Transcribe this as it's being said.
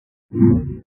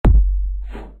The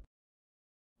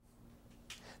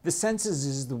senses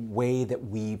is the way that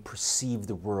we perceive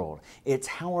the world. It's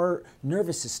how our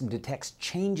nervous system detects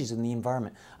changes in the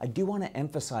environment. I do want to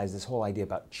emphasize this whole idea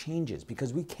about changes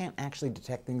because we can't actually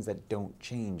detect things that don't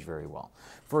change very well.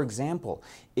 For example,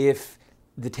 if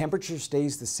the temperature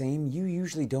stays the same, you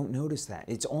usually don't notice that.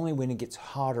 It's only when it gets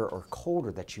hotter or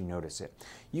colder that you notice it.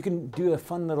 You can do a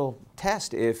fun little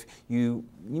test if you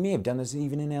may have done this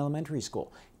even in elementary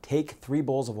school. Take 3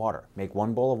 bowls of water. Make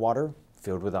 1 bowl of water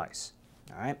filled with ice.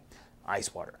 All right,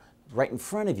 ice water. Right in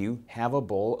front of you, have a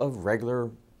bowl of regular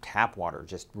tap water,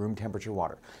 just room temperature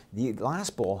water. The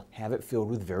last bowl, have it filled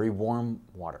with very warm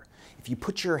water. If you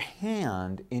put your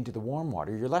hand into the warm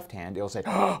water, your left hand, it'll say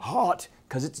hot,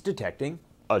 because it's detecting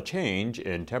a change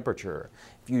in temperature.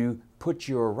 If you put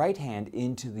your right hand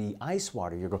into the ice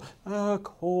water, you'll go,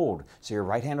 cold. So your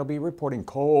right hand will be reporting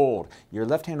cold. Your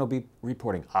left hand will be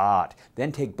reporting hot.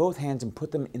 Then take both hands and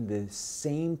put them in the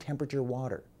same temperature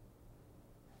water.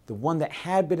 The one that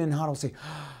had been in hot will say,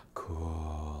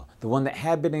 cool. The one that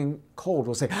had been in cold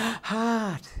will say,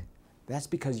 hot. That's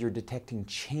because you're detecting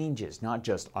changes, not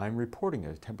just, I'm reporting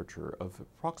a temperature of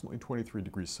approximately 23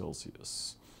 degrees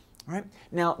Celsius. All right?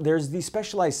 Now, there's these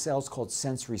specialized cells called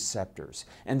sense receptors,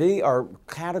 and they are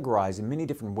categorized in many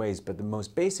different ways, but the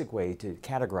most basic way to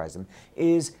categorize them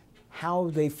is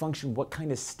how they function, what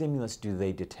kind of stimulus do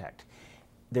they detect.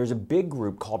 There's a big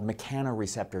group called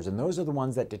Mechanoreceptors, and those are the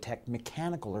ones that detect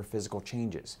mechanical or physical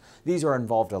changes. These are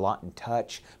involved a lot in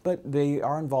touch, but they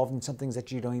are involved in some things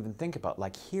that you don't even think about,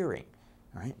 like hearing.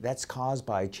 All right? That's caused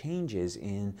by changes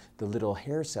in the little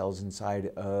hair cells inside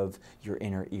of your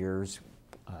inner ears,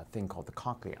 thing called the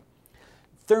cochlea.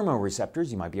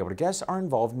 Thermoreceptors, you might be able to guess, are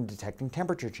involved in detecting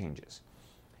temperature changes.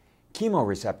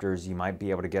 Chemoreceptors, you might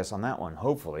be able to guess on that one,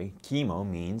 hopefully. Chemo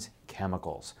means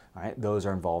chemicals. All right? Those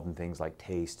are involved in things like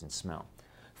taste and smell.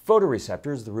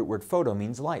 Photoreceptors, the root word photo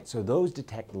means light, so those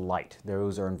detect light.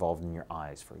 Those are involved in your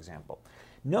eyes, for example.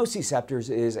 Nociceptors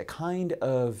is a kind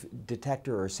of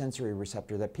detector or sensory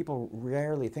receptor that people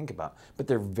rarely think about, but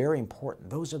they're very important.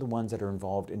 Those are the ones that are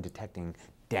involved in detecting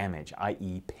damage,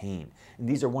 i.e. pain. And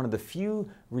these are one of the few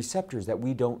receptors that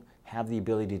we don't have the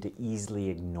ability to easily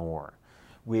ignore.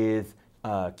 With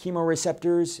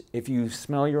chemoreceptors, if you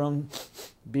smell your own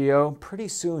BO, pretty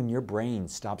soon your brain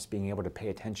stops being able to pay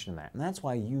attention to that. And that's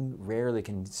why you rarely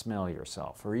can smell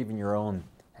yourself or even your own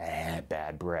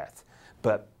bad breath.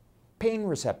 But pain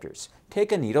receptors,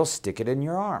 take a needle, stick it in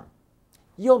your arm.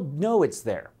 You'll know it's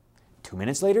there. 2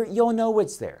 minutes later, you'll know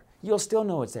it's there. You'll still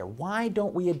know it's there. Why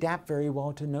don't we adapt very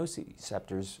well to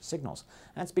nociceptors signals?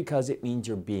 That's because it means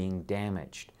you're being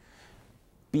damaged.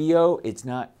 BO, it's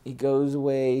not, it goes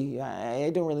away. I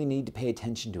don't really need to pay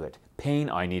attention to it. Pain,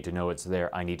 I need to know it's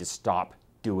there. I need to stop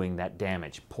doing that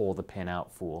damage. Pull the pin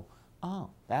out, fool. Oh,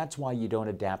 that's why you don't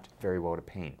adapt very well to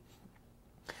pain.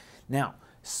 Now,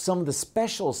 some of the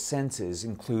special senses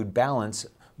include balance,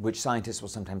 which scientists will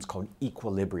sometimes call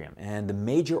equilibrium. And the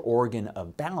major organ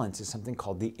of balance is something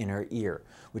called the inner ear,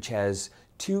 which has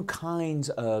 2 kinds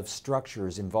of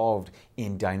structures involved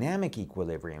in dynamic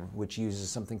equilibrium, which uses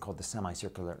something called the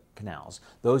semicircular canals.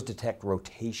 Those detect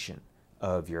rotation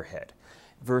of your head,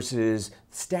 versus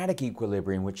static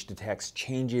equilibrium, which detects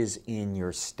changes in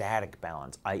your static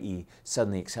balance, i.e.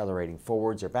 suddenly accelerating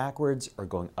forwards or backwards or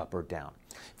going up or down.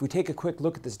 If we take a quick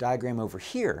look at this diagram over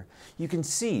here, you can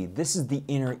see this is the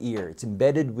inner ear. It's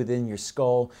embedded within your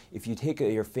skull. If you take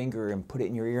your finger and put it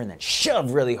in your ear and then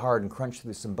shove really hard and crunch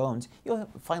through some bones, you'll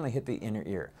finally hit the inner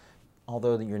ear,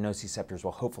 although your nociceptors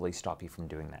will hopefully stop you from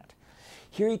doing that.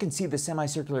 Here you can see the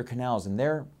semicircular canals, and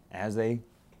they're, as the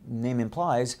name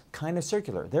implies, kind of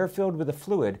circular. They're filled with a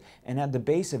fluid, and at the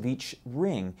base of each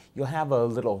ring, you'll have a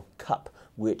little cup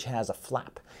which has a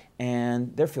flap,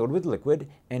 and they're filled with liquid,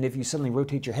 and if you suddenly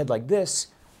rotate your head like this,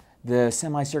 the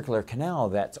semicircular canal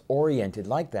that's oriented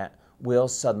like that will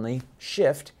suddenly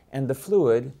shift, and the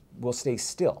fluid will stay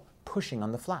still, pushing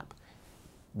on the flap.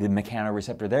 The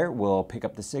mechanoreceptor there will pick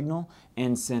up the signal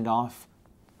and send off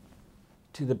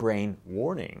to the brain,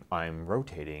 warning, I'm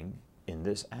rotating in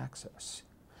this axis.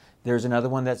 There's another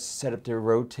one that's set up to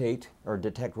rotate or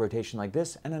detect rotation like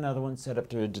this, and another one set up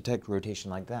to detect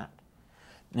rotation like that.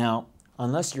 Now,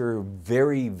 unless you're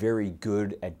very, very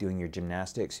good at doing your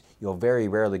gymnastics, you'll very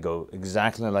rarely go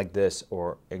exactly like this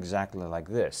or exactly like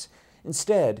this.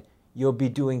 Instead, you'll be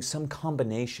doing some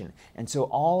combination, and so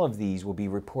all of these will be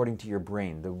reporting to your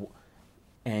brain,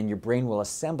 and your brain will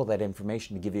assemble that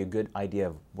information to give you a good idea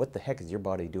of what the heck is your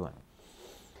body doing.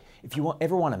 If you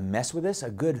ever want to mess with this,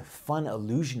 a good fun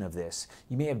illusion of this,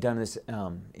 you may have done this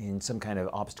in some kind of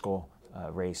obstacle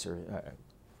race or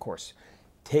course.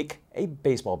 take a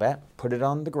baseball bat, put it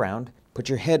on the ground, put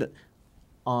your head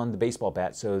on the baseball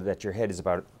bat so that your head is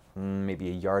about maybe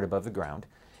a yard above the ground,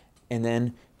 and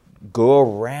then go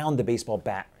around the baseball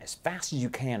bat as fast as you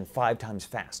can, 5 times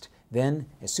fast. Then,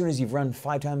 as soon as you've run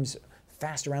 5 times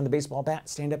fast around the baseball bat,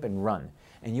 stand up and run.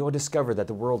 And you will discover that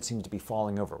the world seems to be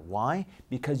falling over. Why?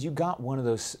 Because you got one of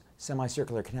those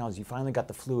semicircular canals. You finally got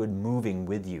the fluid moving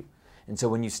with you. And so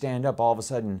when you stand up, all of a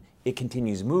sudden, it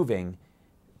continues moving,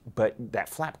 but that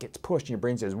flap gets pushed and your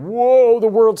brain says, whoa, the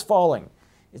world's falling.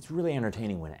 It's really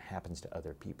entertaining when it happens to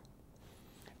other people.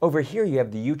 Over here you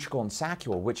have the utricle and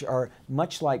saccule, which are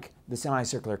much like the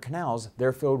semicircular canals.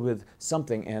 They're filled with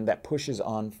something and that pushes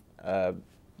on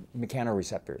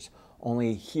mechanoreceptors.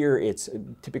 Only here it's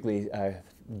typically a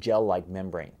gel-like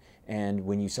membrane. And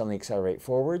when you suddenly accelerate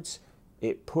forwards,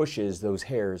 it pushes those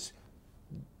hairs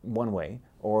one way,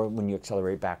 or when you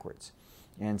accelerate backwards.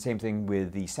 And same thing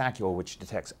with the saccule, which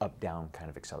detects up-down kind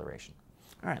of acceleration.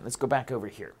 All right, let's go back over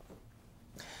here.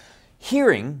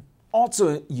 Hearing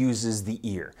also uses the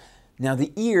ear. Now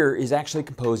the ear is actually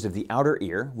composed of the outer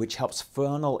ear, which helps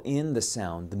funnel in the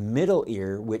sound, the middle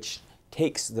ear, which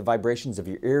takes the vibrations of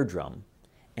your eardrum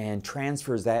and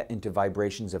transfers that into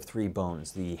vibrations of 3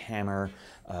 bones, the hammer,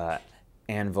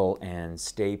 anvil, and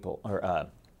stirrup,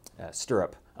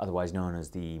 otherwise known as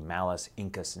the malleus,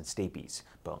 incus, and stapes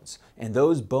bones. And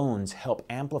those bones help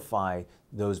amplify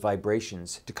those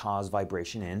vibrations to cause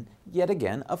vibration in, yet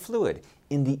again, a fluid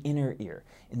in the inner ear.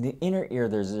 In the inner ear,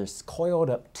 there's this coiled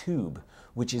up tube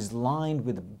which is lined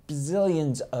with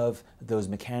bazillions of those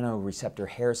mechanoreceptor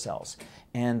hair cells.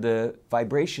 And the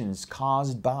vibrations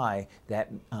caused by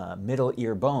that middle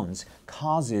ear bones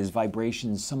causes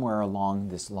vibrations somewhere along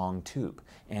this long tube.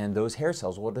 And those hair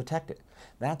cells will detect it.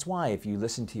 That's why if you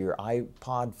listen to your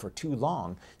iPod for too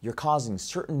long, you're causing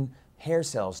certain hair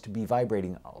cells to be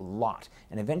vibrating a lot,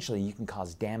 and eventually you can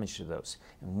cause damage to those.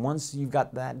 And once you've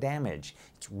got that damage,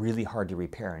 it's really hard to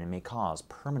repair, and it may cause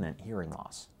permanent hearing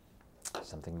loss.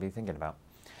 Something to be thinking about.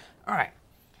 All right.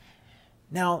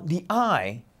 Now, the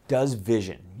eye does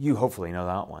vision. You hopefully know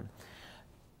that one.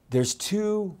 There's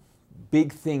 2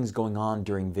 big things going on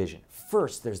during vision.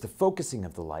 First, there's the focusing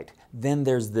of the light. Then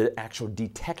there's the actual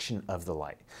detection of the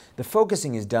light. The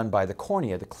focusing is done by the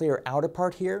cornea, the clear outer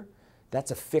part here.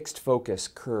 That's a fixed focus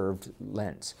curved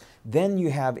lens. Then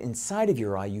you have inside of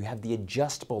your eye, you have the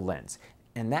adjustable lens.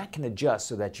 And that can adjust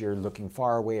so that you're looking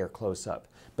far away or close up.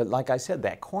 But like I said,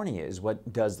 that cornea is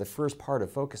what does the first part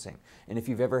of focusing. And if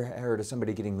you've ever heard of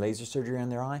somebody getting laser surgery on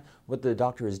their eye, what the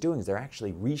doctor is doing is they're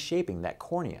actually reshaping that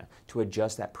cornea to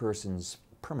adjust that person's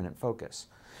permanent focus.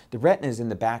 The retina is in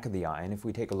the back of the eye, and if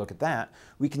we take a look at that,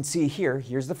 we can see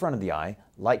here's the front of the eye.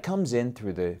 Light comes in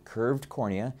through the curved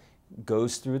cornea,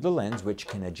 goes through the lens, which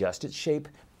can adjust its shape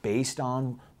based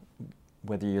on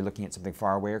whether you're looking at something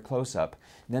far away or close up.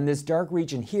 And then this dark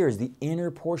region here is the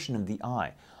inner portion of the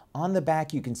eye. On the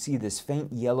back, you can see this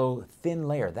faint yellow thin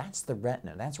layer. That's the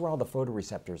retina. That's where all the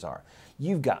photoreceptors are.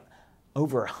 You've got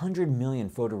over 100 million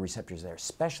photoreceptors there,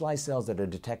 specialized cells that are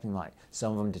detecting light.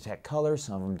 Some of them detect color,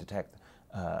 some of them detect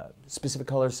specific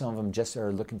colors, some of them just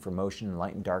are looking for motion and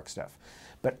light and dark stuff.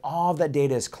 But all of that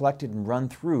data is collected and run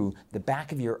through the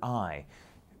back of your eye,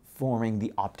 forming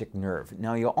the optic nerve.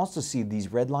 Now you'll also see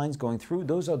these red lines going through.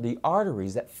 Those are the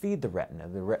arteries that feed the retina.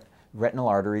 The retinal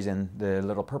arteries, and the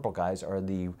little purple guys are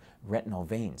the retinal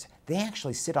veins. They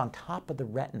actually sit on top of the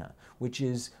retina, which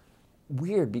is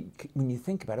weird when you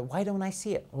think about it. Why don't I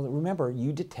see it? Well, remember,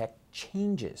 you detect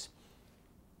changes.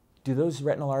 Do those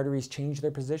retinal arteries change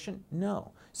their position?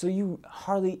 No. So you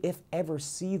hardly, if ever,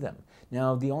 see them.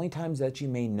 Now, the only times that you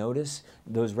may notice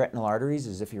those retinal arteries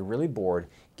is if you're really bored,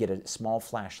 get a small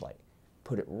flashlight.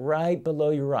 Put it right below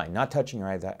your eye. Not touching your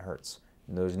eye, that hurts.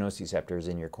 And those nociceptors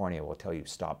in your cornea will tell you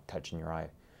stop touching your eye.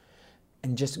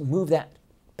 And just move that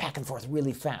back and forth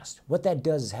really fast. What that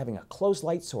does is having a close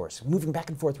light source, moving back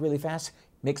and forth really fast,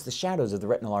 makes the shadows of the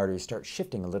retinal arteries start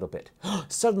shifting a little bit.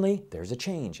 Suddenly, there's a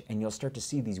change, and you'll start to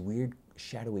see these weird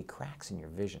shadowy cracks in your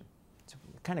vision. It's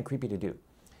kind of creepy to do.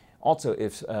 Also,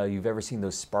 if you've ever seen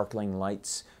those sparkling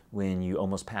lights when you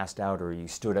almost passed out or you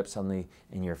stood up suddenly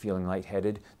and you're feeling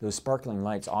lightheaded, those sparkling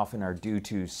lights often are due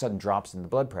to sudden drops in the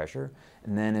blood pressure,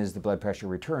 and then as the blood pressure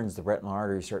returns, the retinal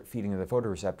arteries start feeding the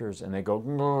photoreceptors and they go,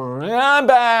 I'm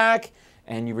back!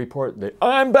 And you report the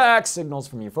I'm back signals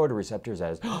from your photoreceptors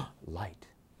as light.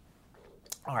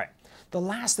 All right, the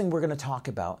last thing we're going to talk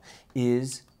about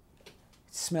is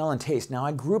smell and taste. Now,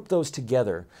 I grouped those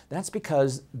together. That's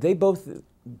because they both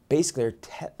basically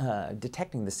are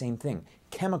detecting the same thing,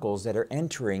 chemicals that are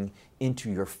entering into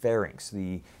your pharynx,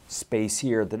 the space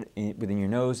here within your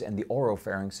nose, and the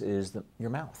oropharynx is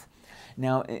your mouth.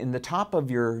 Now, in the top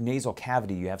of your nasal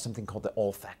cavity, you have something called the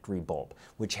olfactory bulb,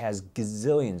 which has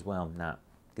gazillions, well, not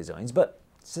gazillions, but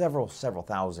several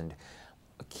thousand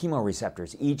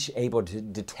chemoreceptors, each able to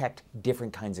detect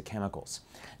different kinds of chemicals.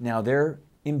 Now, they're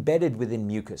embedded within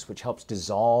mucus, which helps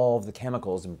dissolve the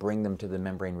chemicals and bring them to the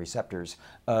membrane receptors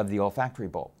of the olfactory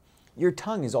bulb. Your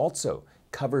tongue is also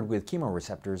covered with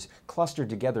chemoreceptors clustered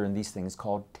together in these things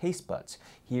called taste buds.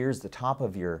 Here's the top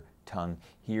of your tongue,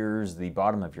 here's the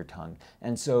bottom of your tongue.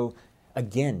 And so,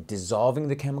 again, dissolving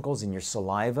the chemicals in your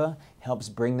saliva helps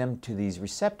bring them to these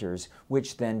receptors,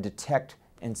 which then detect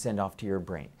and send off to your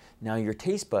brain. Now, your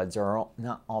taste buds are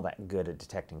not all that good at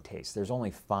detecting taste. There's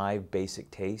only 5 basic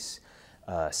tastes: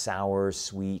 sour,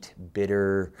 sweet,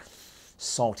 bitter,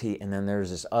 salty, and then there's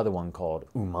this other one called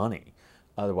umami,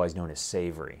 otherwise known as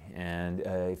savory. And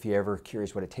if you're ever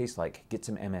curious what it tastes like, get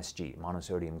some MSG,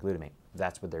 monosodium glutamate.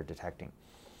 That's what they're detecting.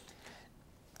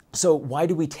 So why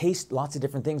do we taste lots of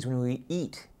different things when we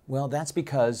eat? Well, that's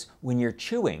because when you're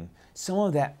chewing, some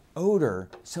of that odor,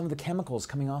 some of the chemicals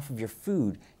coming off of your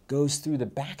food goes through the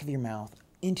back of your mouth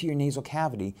into your nasal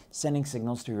cavity, sending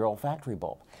signals to your olfactory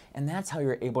bulb. And that's how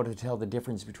you're able to tell the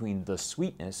difference between the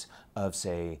sweetness of,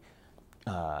 say,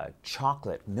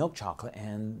 chocolate, milk chocolate,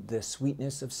 and the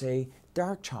sweetness of, say,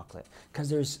 dark chocolate, because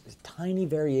there's tiny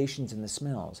variations in the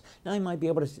smells. Now, you might be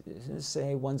able to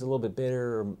say one's a little bit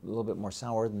bitter or a little bit more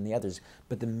sour than the others,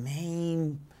 but the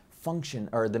main function,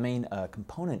 or the main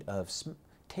component of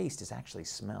taste is actually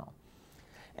smell.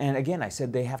 And again, I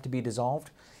said they have to be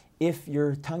dissolved. If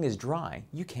your tongue is dry,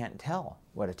 you can't tell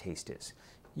what a taste is.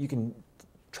 You can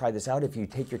try this out. If you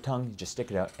take your tongue, just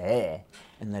stick it out,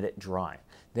 and let it dry.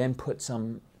 Then put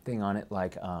something on it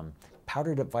like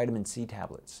powdered up vitamin C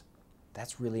tablets.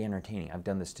 That's really entertaining. I've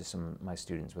done this to some of my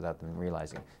students without them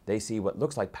realizing. They see what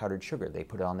looks like powdered sugar. They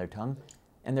put it on their tongue,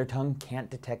 and their tongue can't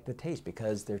detect the taste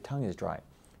because their tongue is dry.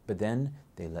 But then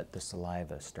they let the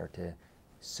saliva start to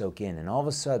soak in, and all of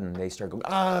a sudden they start going,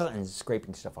 ah, and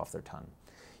scraping stuff off their tongue.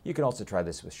 You can also try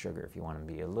this with sugar if you want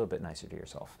to be a little bit nicer to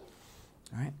yourself.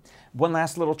 All right. One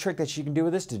last little trick that you can do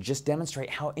with this to just demonstrate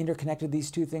how interconnected these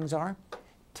two things are.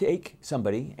 Take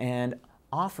somebody and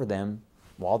offer them,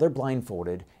 while they're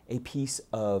blindfolded, a piece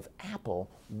of apple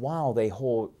while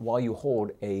you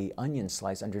hold a onion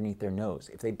slice underneath their nose.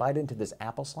 If they bite into this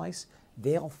apple slice,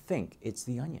 they'll think it's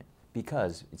the onion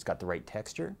because it's got the right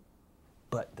texture,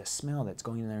 but the smell that's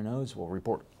going in their nose will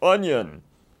report onion.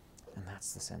 And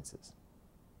that's the senses.